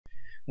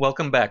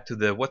Welcome back to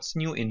the What's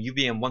New in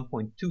UVM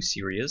 1.2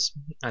 series.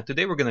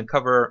 Today we're going to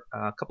cover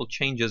a couple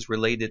changes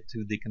related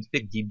to the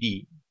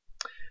config.db.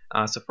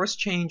 So first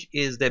change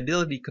is the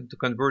ability to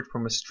convert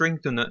from a string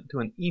to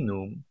an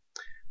enum.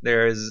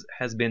 There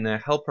has been a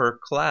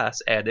helper class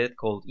added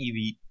called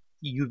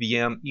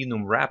UVM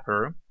enum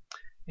wrapper,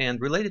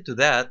 and related to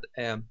that,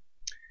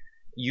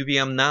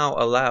 UVM now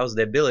allows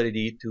the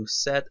ability to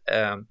set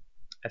a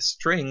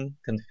string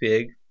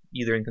config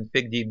either in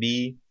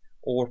config.db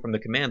or from the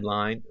command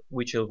line,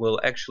 which will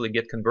actually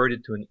get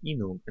converted to an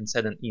enum and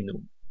set an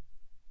enum.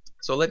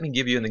 So let me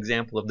give you an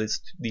example of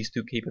these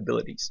two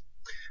capabilities.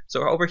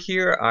 So over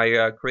here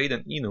I create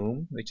an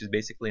enum, which is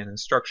basically an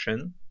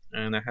instruction,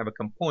 and I have a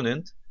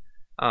component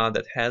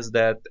that has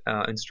that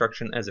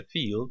instruction as a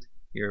field.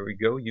 Here we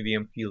go,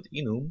 UVM field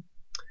enum.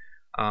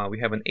 We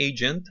have an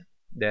agent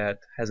that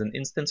has an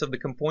instance of the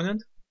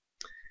component,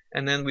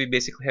 and then we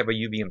basically have a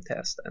UVM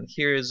test. And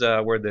here's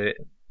where the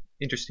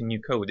interesting new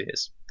code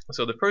is.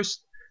 So the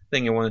first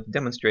thing I want to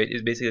demonstrate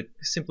is basically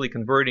simply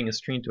converting a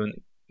string to an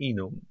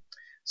enum.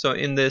 So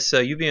in this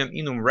UVM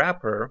enum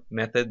wrapper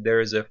method, there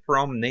is a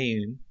from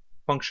name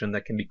function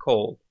that can be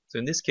called. So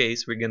in this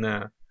case, we're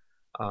gonna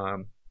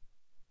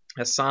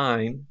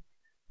assign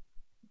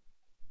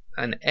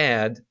an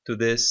add to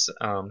this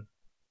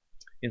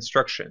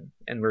instruction,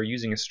 and we're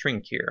using a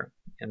string here,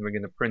 and we're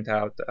gonna print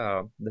out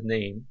the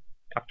name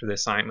after the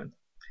assignment.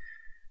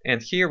 And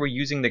here we're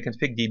using the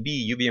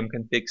config.db UVM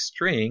config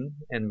string,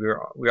 and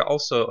we're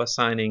also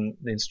assigning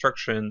the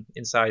instruction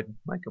inside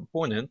my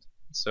component.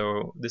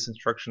 So this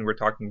instruction we're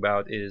talking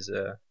about is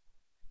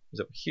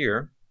over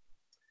here,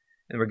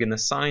 and we're going to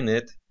assign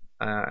it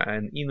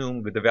an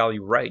enum with the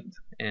value right,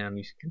 and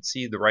you can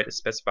see the right is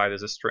specified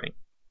as a string.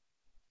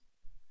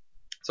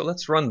 So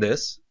let's run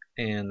this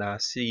and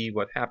see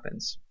what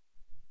happens.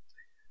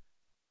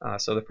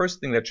 So the first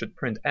thing that should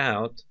print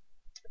out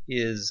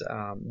is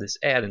this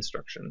add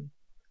instruction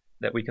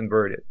that we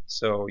converted.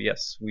 So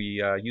yes,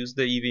 we use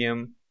the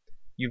UVM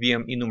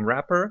enum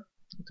wrapper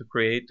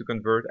to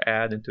convert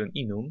add into an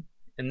enum,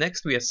 and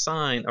next we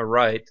assign a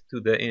write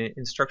to the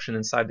instruction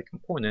inside the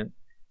component,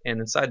 and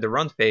inside the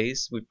run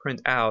phase we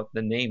print out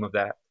the name of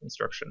that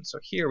instruction. So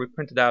here we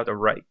printed out a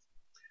write.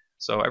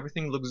 So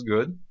everything looks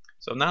good.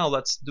 So now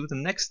let's do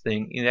the next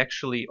thing and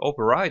actually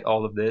override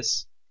all of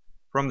this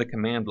from the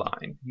command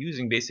line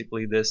using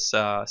basically this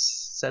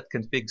set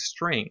config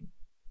string.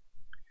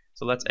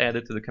 So let's add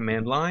it to the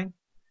command line,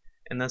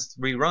 and let's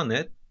rerun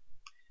it,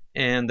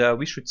 and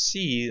we should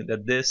see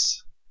that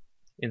this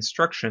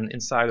instruction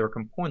inside our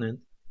component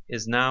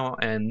is now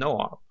a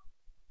no-op.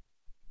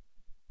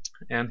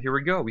 And here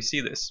we go, we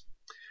see this.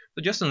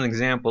 So just an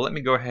example, let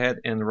me go ahead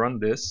and run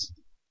this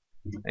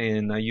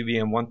in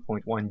UVM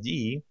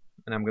 1.1d,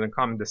 and I'm going to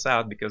comment this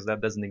out because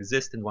that doesn't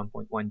exist in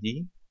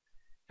 1.1d.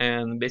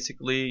 And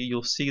basically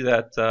you'll see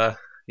that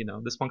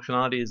this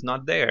functionality is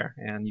not there,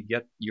 and you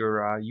get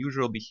your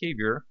usual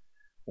behavior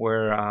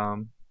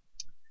where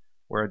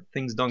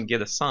things don't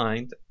get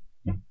assigned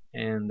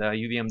and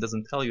UVM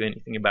doesn't tell you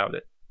anything about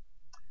it.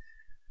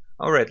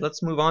 Alright,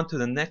 let's move on to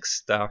the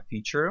next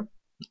feature.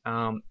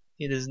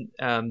 It is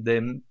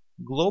the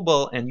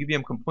global and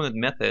UVM component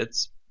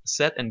methods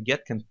set and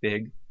get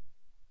config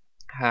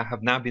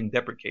have now been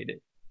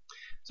deprecated.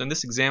 So in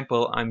this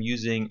example I'm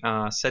using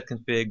set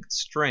config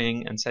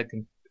string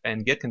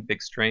and get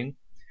config string,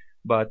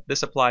 but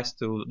this applies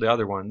to the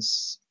other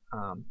ones,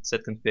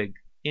 set config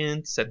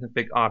int, set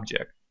config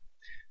object.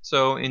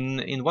 So in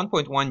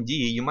 1.1d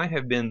you might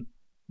have been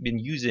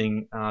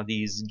using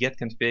these get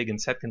config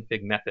and set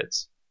config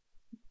methods.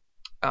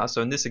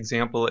 So in this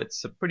example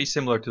it's pretty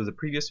similar to the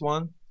previous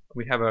one.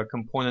 We have a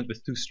component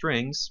with two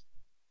strings,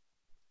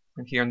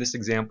 and here in this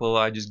example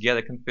I just get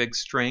a config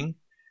string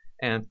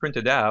and print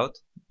it out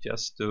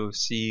just to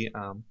see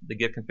the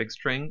get config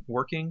string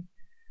working.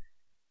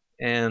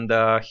 And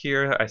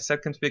here I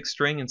set config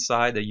string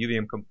inside the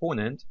UVM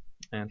component,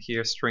 and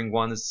here string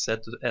 1 is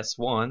set to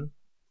S1,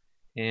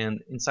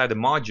 and inside the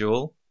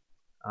module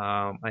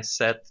I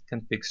set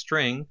config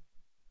string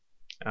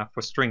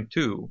for string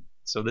 2.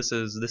 So this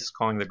is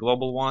calling the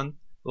global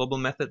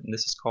method, and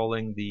this is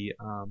calling the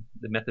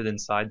method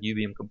inside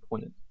UVM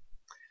component.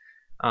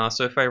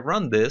 So if I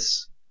run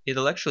this,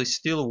 it'll actually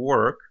still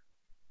work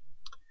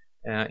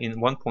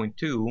in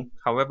 1.2.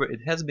 However,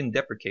 it has been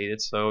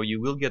deprecated, so you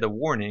will get a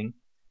warning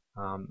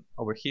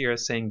over here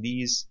saying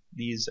this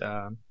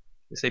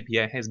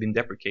API has been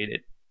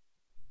deprecated.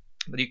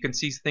 But you can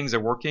see things are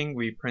working.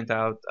 We print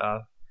out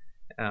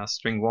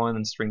string 1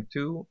 and string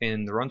 2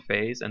 in the run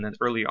phase, and then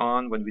early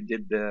on when we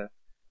did the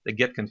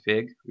get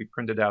config, we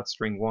printed out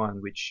string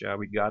 1, which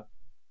we got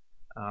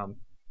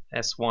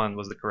S1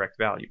 was the correct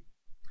value.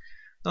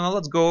 Now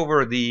let's go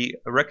over the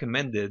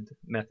recommended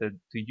method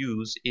to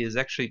use is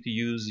actually to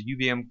use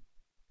UVM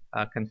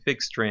config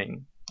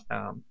string.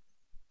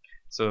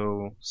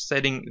 So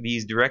setting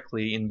these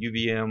directly in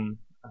UVM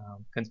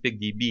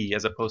config.db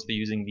as opposed to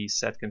using these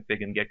set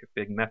config and get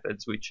config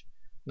methods, which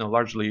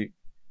largely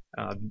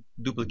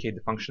duplicate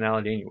the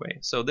functionality anyway.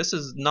 So this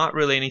is not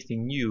really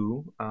anything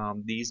new.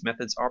 These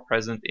methods are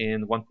present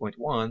in 1.1.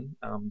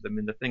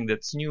 The thing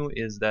that's new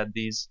is that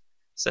these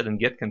set and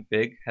get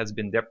config have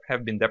been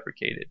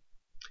deprecated.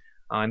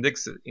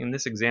 In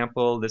this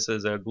example, this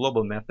is a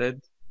global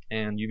method,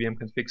 and UVM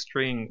config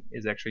string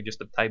is actually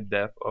just a type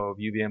def of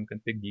UVM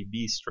config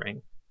db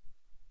string.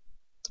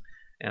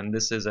 And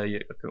this is a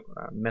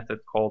method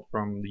called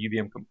from the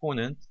UVM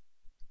component.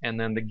 And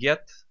then the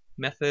get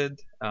method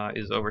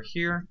is over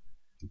here,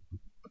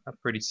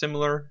 pretty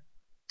similar.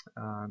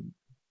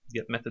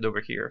 Get method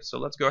over here. So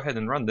let's go ahead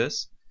and run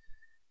this.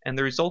 And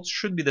the results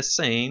should be the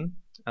same.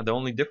 The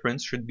only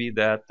difference should be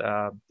that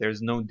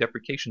there's no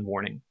deprecation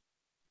warning.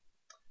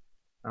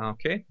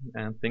 Okay,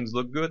 and things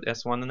look good,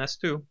 S1 and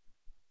S2.